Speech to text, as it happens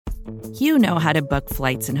You know how to book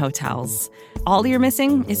flights and hotels. All you're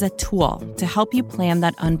missing is a tool to help you plan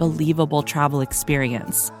that unbelievable travel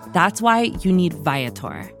experience. That's why you need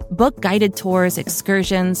Viator. Book guided tours,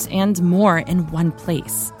 excursions, and more in one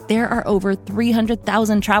place. There are over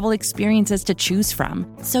 300,000 travel experiences to choose from,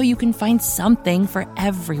 so you can find something for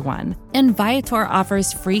everyone. And Viator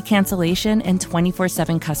offers free cancellation and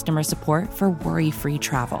 24/7 customer support for worry-free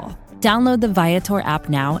travel. Download the Viator app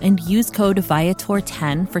now and use code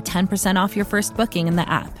Viator10 for 10% off your first booking in the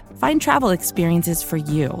app. Find travel experiences for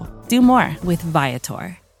you. Do more with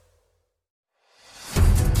Viator.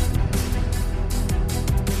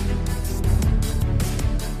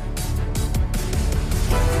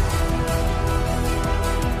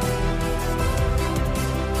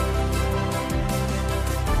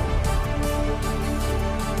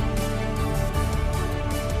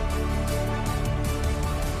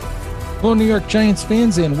 Hello, New York Giants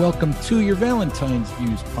fans, and welcome to your Valentine's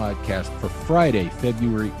Views podcast for Friday,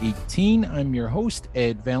 February 18. I'm your host,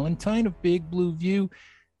 Ed Valentine of Big Blue View.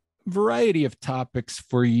 Variety of topics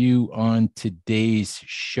for you on today's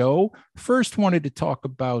show. First, wanted to talk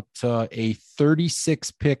about a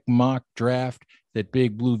 36-pick mock draft that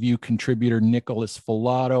Big Blue View contributor Nicholas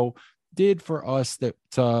Filato did for us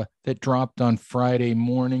that dropped on Friday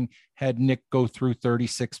morning. Had Nick go through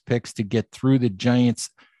 36 picks to get through the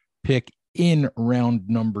Giants pick in round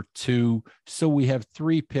number 2. So we have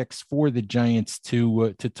 3 picks for the Giants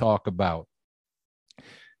to talk about.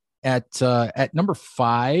 At number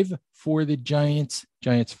 5 for the Giants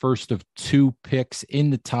first of 2 picks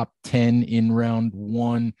in the top 10 in round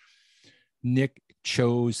 1. Nick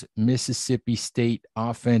chose Mississippi State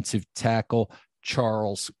offensive tackle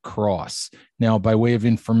Charles Cross. Now, by way of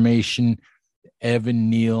information,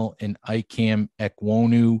 Evan Neal and Ikam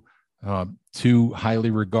Ekwonu, 2 highly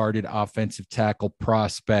regarded offensive tackle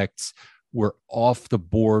prospects, were off the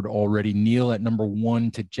board already. Neal at number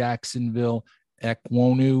 1 to Jacksonville,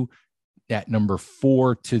 Ekwonu at number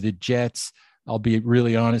 4 to the Jets. I'll be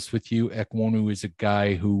really honest with you. Ekwonu is a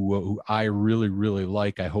guy who I really, really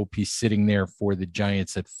like. I hope he's sitting there for the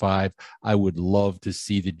Giants at 5. I would love to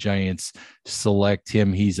see the Giants select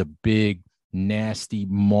him. He's a big, nasty,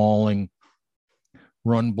 mauling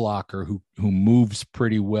run blocker who moves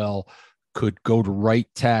pretty well, could go to right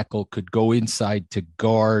tackle, could go inside to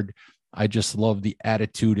guard. I just love the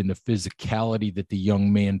attitude and the physicality that the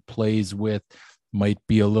young man plays with. Might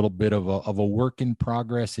be a little bit of a work in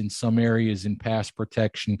progress in some areas in pass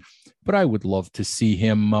protection, but I would love to see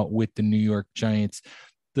him with the New York Giants.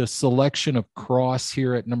 The selection of Cross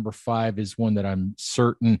here at number 5 is one that I'm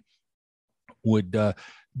certain would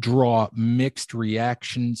draw mixed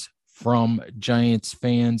reactions from Giants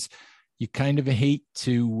fans. You kind of hate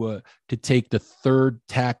to take the 3rd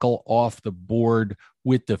tackle off the board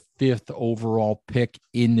with the 5th overall pick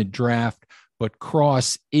in the draft, but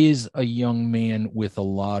Cross is a young man with a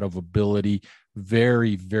lot of ability,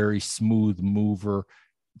 very, very smooth mover,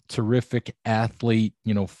 terrific athlete,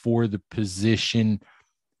 for the position,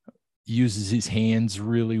 uses his hands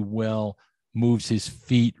really well, moves his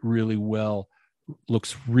feet really well.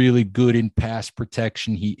 Looks really good in pass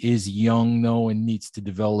protection. He is young, though, and needs to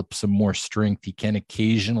develop some more strength. He can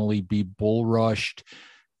occasionally be bull rushed.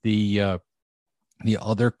 The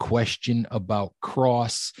other question about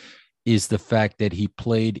Cross is the fact that he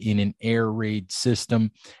played in an air raid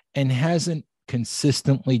system and hasn't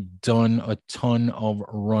consistently done a ton of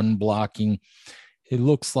run blocking. It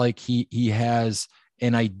looks like he has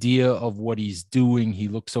an idea of what he's doing. He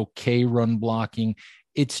looks okay run blocking.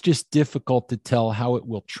 It's just difficult to tell how it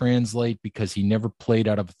will translate because he never played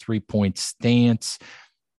out of a 3-point stance,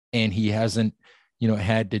 and he hasn't,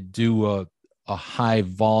 had to do a high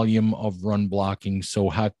volume of run blocking. So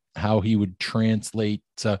how he would translate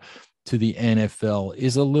to the NFL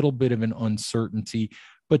is a little bit of an uncertainty.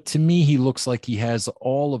 But to me, he looks like he has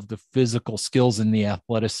all of the physical skills and the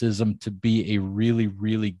athleticism to be a really,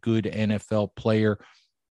 really good NFL player.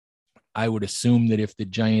 I would assume that if the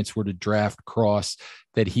Giants were to draft Cross,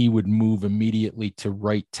 that he would move immediately to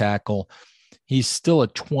right tackle. He's still a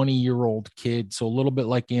 20-year-old kid, so a little bit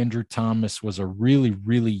like Andrew Thomas was a really,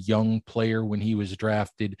 really young player when he was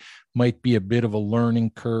drafted. Might be a bit of a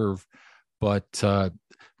learning curve, but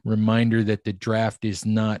reminder that the draft is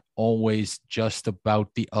not always just about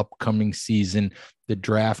the upcoming season. The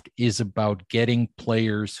draft is about getting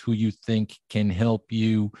players who you think can help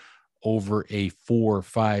you over a 4,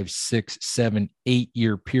 5, 6, 7,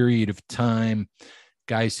 8-year period of time,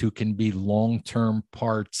 guys who can be long-term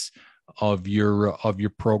parts of your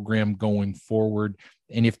program going forward.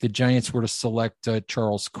 And if the Giants were to select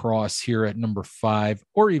Charles Cross here at number 5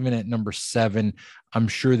 or even at number 7, I'm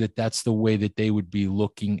sure that that's the way that they would be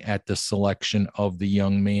looking at the selection of the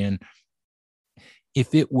young man.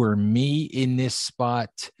 If it were me in this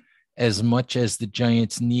spot, as much as the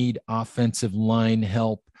Giants need offensive line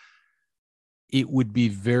help, it would be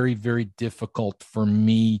very, very difficult for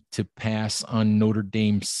me to pass on Notre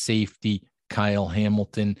Dame safety Kyle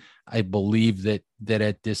Hamilton. I believe that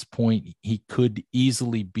at this point, he could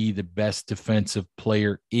easily be the best defensive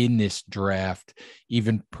player in this draft,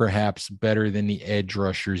 even perhaps better than the edge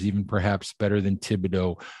rushers, even perhaps better than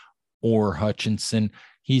Thibodeaux or Hutchinson.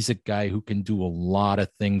 He's a guy who can do a lot of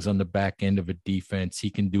things on the back end of a defense. He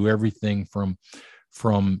can do everything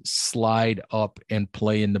from slide up and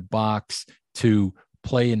play in the box to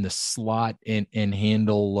play in the slot and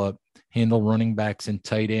handle running backs and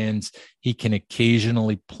tight ends. He can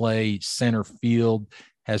occasionally play center field,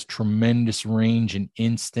 has tremendous range and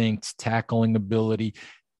instincts, tackling ability.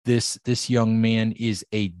 This young man is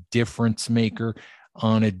a difference maker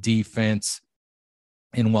on a defense.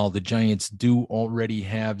 And while the Giants do already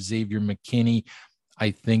have Xavier McKinney,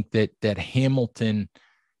 I think that Hamilton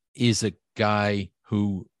is a guy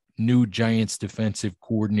who new Giants defensive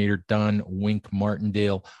coordinator Don Wink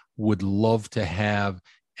Martindale would love to have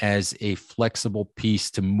as a flexible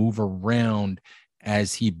piece to move around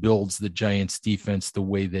as he builds the Giants defense the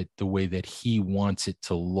way that he wants it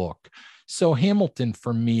to look. So Hamilton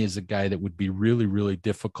for me is a guy that would be really, really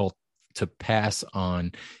difficult to pass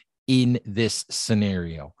on in this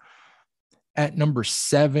scenario. At number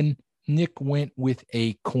 7, Nick went with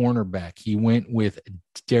a cornerback. He went with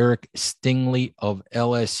Derek Stingley of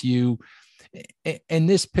LSU. And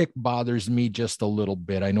this pick bothers me just a little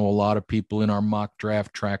bit. I know a lot of people in our mock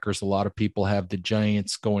draft trackers, a lot of people have the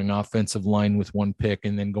Giants going offensive line with one pick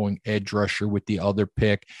and then going edge rusher with the other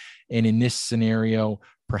pick. And in this scenario,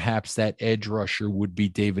 perhaps that edge rusher would be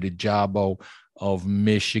David Ojabo of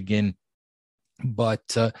Michigan.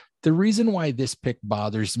 But the reason why this pick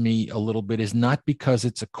bothers me a little bit is not because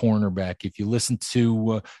it's a cornerback. If you listen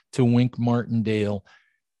to Wink Martindale,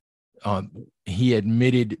 he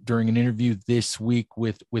admitted during an interview this week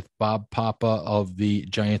with Bob Papa of the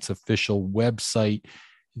Giants official website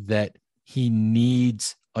that he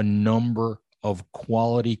needs a number of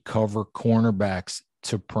quality cover cornerbacks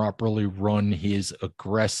to properly run his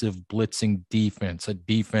aggressive blitzing defense, a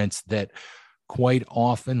defense that quite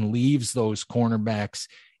often leaves those cornerbacks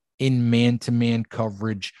in man-to-man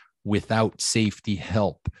coverage without safety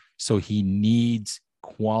help. So he needs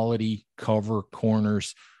quality cover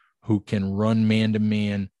corners who can run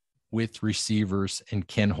man-to-man with receivers and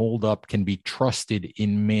can hold up, can be trusted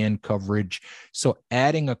in man coverage. So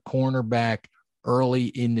adding a cornerback early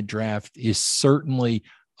in the draft is certainly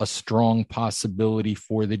a strong possibility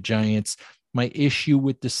for the Giants. My issue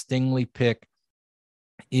with the Stingley pick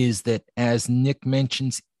is that, as Nick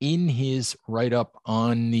mentions in his write-up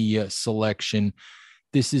on the selection,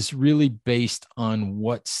 this is really based on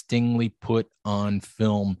what Stingley put on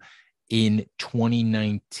film in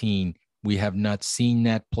 2019. We have not seen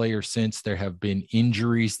that player since. There have been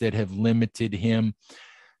injuries that have limited him.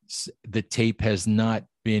 The tape has not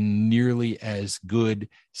been nearly as good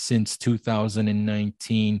since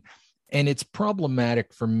 2019. And it's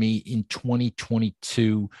problematic for me in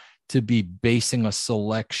 2022 to be basing a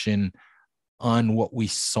selection on what we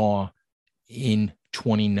saw in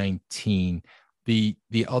 2019.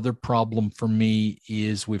 The other problem for me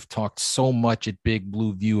is we've talked so much at Big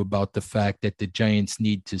Blue View about the fact that the Giants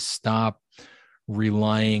need to stop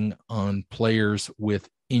relying on players with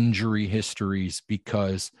injury histories,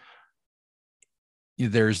 because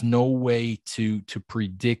there's no way to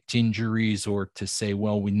predict injuries or to say,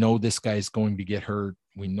 well, we know this guy's going to get hurt,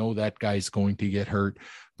 we know that guy's going to get hurt.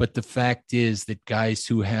 But the fact is that guys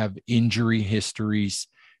who have injury histories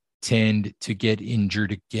tend to get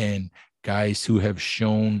injured again. Guys who have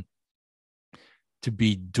shown to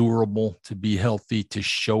be durable, to be healthy, to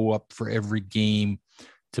show up for every game,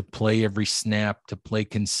 to play every snap, to play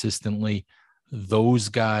consistently, those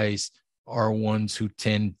guys are ones who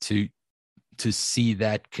tend to see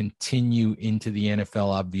that continue into the NFL.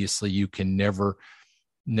 Obviously, you can never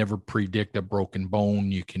predict a broken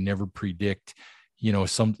bone. You can never predict,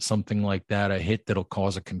 something like that, a hit that'll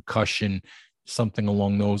cause a concussion, something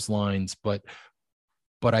along those lines.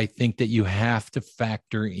 But I think that you have to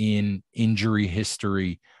factor in injury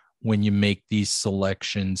history when you make these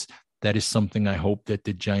selections. That is something I hope that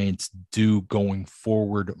the Giants do going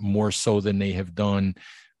forward, more so than they have done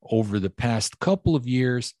over the past couple of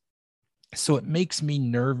years. So it makes me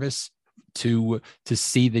nervous to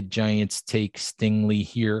see the Giants take Stingley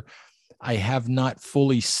here. I have not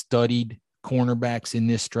fully studied cornerbacks in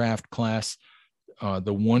this draft class.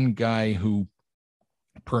 The one guy who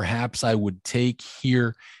perhaps I would take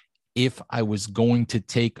here if I was going to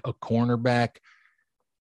take a cornerback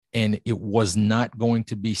and it was not going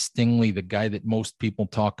to be Stingley, the guy that most people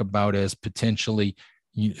talk about as potentially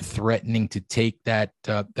threatening to take that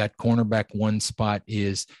cornerback one spot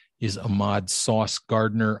is Ahmad Sauce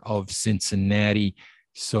Gardner of Cincinnati.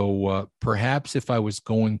 So perhaps if I was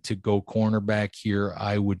going to go cornerback here,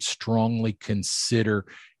 I would strongly consider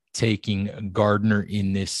taking Gardner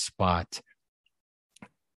in this spot.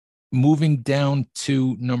 Moving down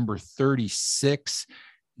to number 36,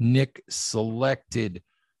 Nick selected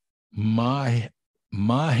Mahe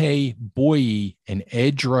Boye, an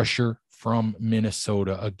edge rusher from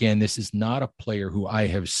Minnesota. Again, this is not a player who I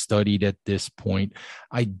have studied at this point.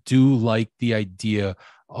 I do like the idea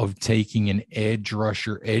of taking an edge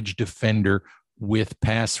rusher, edge defender with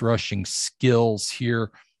pass rushing skills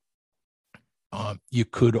here. You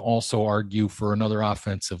could also argue for another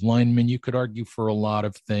offensive lineman. You could argue for a lot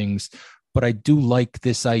of things, but I do like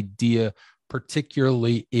this idea,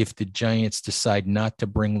 particularly if the Giants decide not to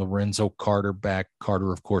bring Lorenzo Carter back.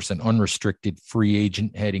 Carter, of course, an unrestricted free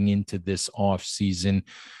agent heading into this offseason.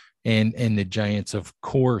 And the Giants, of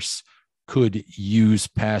course, could use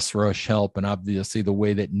pass rush help. And obviously the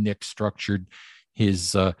way that Nick structured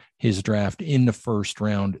his draft in the first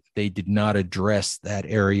round, they did not address that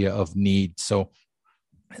area of need. So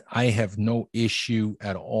I have no issue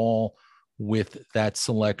at all with that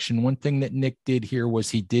selection. One thing that Nick did here was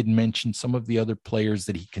he did mention some of the other players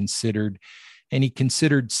that he considered, and he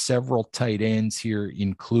considered several tight ends here,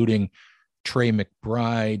 including Trey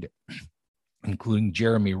McBride, including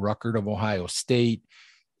Jeremy Ruckert of Ohio State,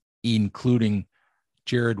 including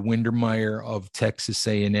Jared Windermeyer of Texas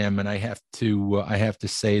A&M. And I have to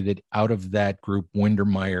say that out of that group,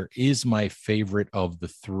 Windermeyer is my favorite of the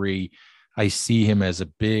three. I see him as a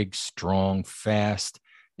big, strong, fast,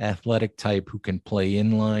 athletic type who can play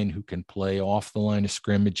inline, who can play off the line of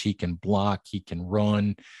scrimmage. He can block, he can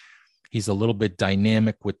run. He's a little bit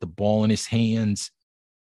dynamic with the ball in his hands.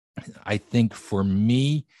 I think for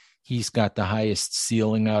me, he's got the highest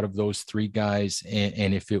ceiling out of those three guys.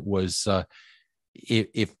 And if it was,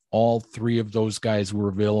 if all three of those guys were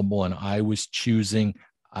available and I was choosing,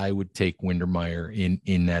 I would take Windermeyer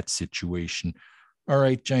in that situation. All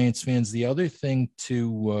right, Giants fans, the other thing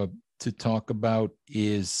to talk about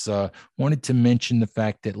is wanted to mention the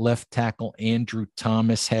fact that left tackle Andrew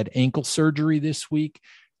Thomas had ankle surgery this week.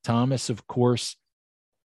 Thomas, of course,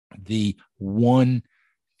 the one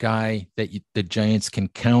guy that the Giants can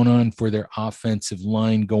count on for their offensive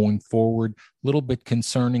line going forward. A little bit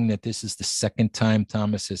concerning that this is the second time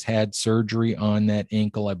Thomas has had surgery on that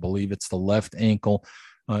ankle. I believe it's the left ankle.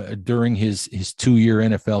 During his 2-year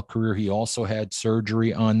NFL career, he also had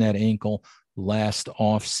surgery on that ankle last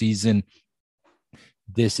offseason.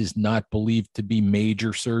 This is not believed to be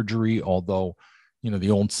major surgery, although, the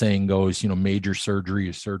old saying goes, major surgery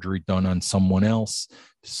is surgery done on someone else.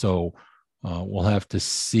 So we'll have to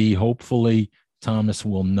see. Hopefully, Thomas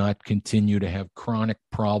will not continue to have chronic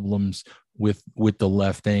problems with the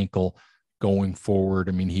left ankle going forward.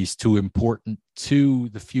 I mean, he's too important to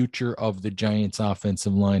the future of the Giants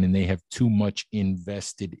offensive line, and they have too much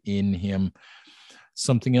invested in him.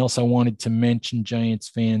 Something else I wanted to mention, Giants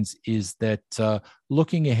fans, is that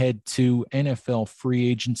looking ahead to NFL free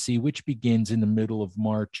agency, which begins in the middle of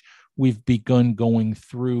March, we've begun going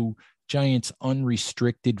through Giants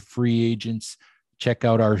unrestricted free agents. Check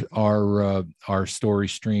out our story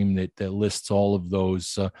stream that lists all of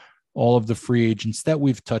those, all of the free agents that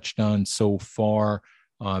we've touched on so far.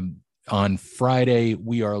 On Friday,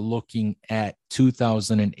 we are looking at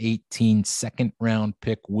 2018 second round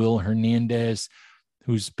pick Will Hernandez,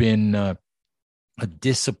 who's been a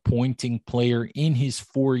disappointing player in his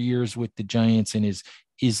 4 years with the Giants and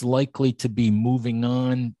is likely to be moving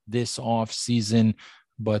on this offseason.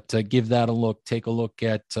 But give that a look. Take a look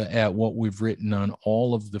at what we've written on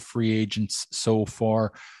all of the free agents so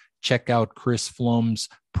far. Check out Chris Flum's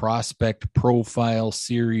prospect profile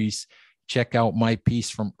series. Check out my piece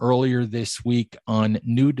from earlier this week on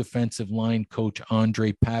new defensive line coach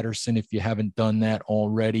Andre Patterson. If you haven't done that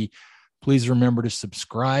already, please remember to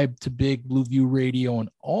subscribe to Big Blue View Radio on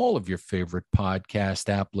all of your favorite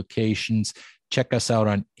podcast applications. Check us out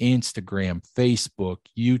on Instagram, Facebook,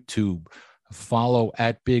 YouTube. Follow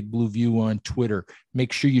at Big Blue View on Twitter.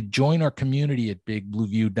 Make sure you join our community at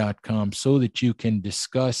bigblueview.com so that you can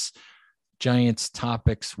discuss Giants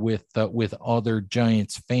topics with other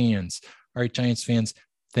Giants fans. All right, Giants fans,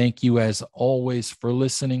 thank you as always for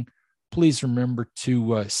listening. Please remember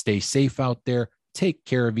to stay safe out there, take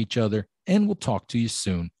care of each other, and we'll talk to you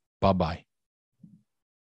soon. Bye-bye.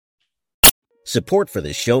 Support for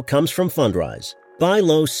this show comes from Fundrise. Buy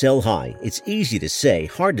low, sell high. It's easy to say,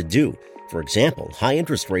 hard to do. For example, high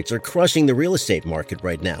interest rates are crushing the real estate market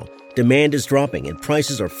right now. Demand is dropping and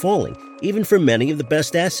prices are falling, even for many of the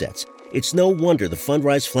best assets. It's no wonder the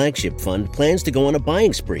Fundrise Flagship Fund plans to go on a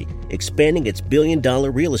buying spree, expanding its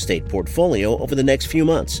billion-dollar real estate portfolio over the next few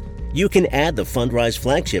months. You can add the Fundrise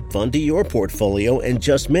Flagship Fund to your portfolio in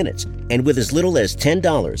just minutes, and with as little as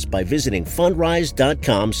 $10 by visiting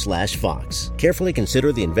fundrise.com/Fox. Carefully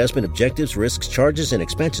consider the investment objectives, risks, charges, and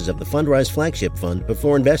expenses of the Fundrise Flagship Fund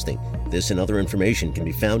before investing. This and other information can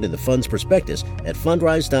be found in the fund's prospectus at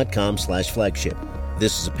fundrise.com/flagship.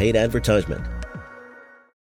 This is a paid advertisement.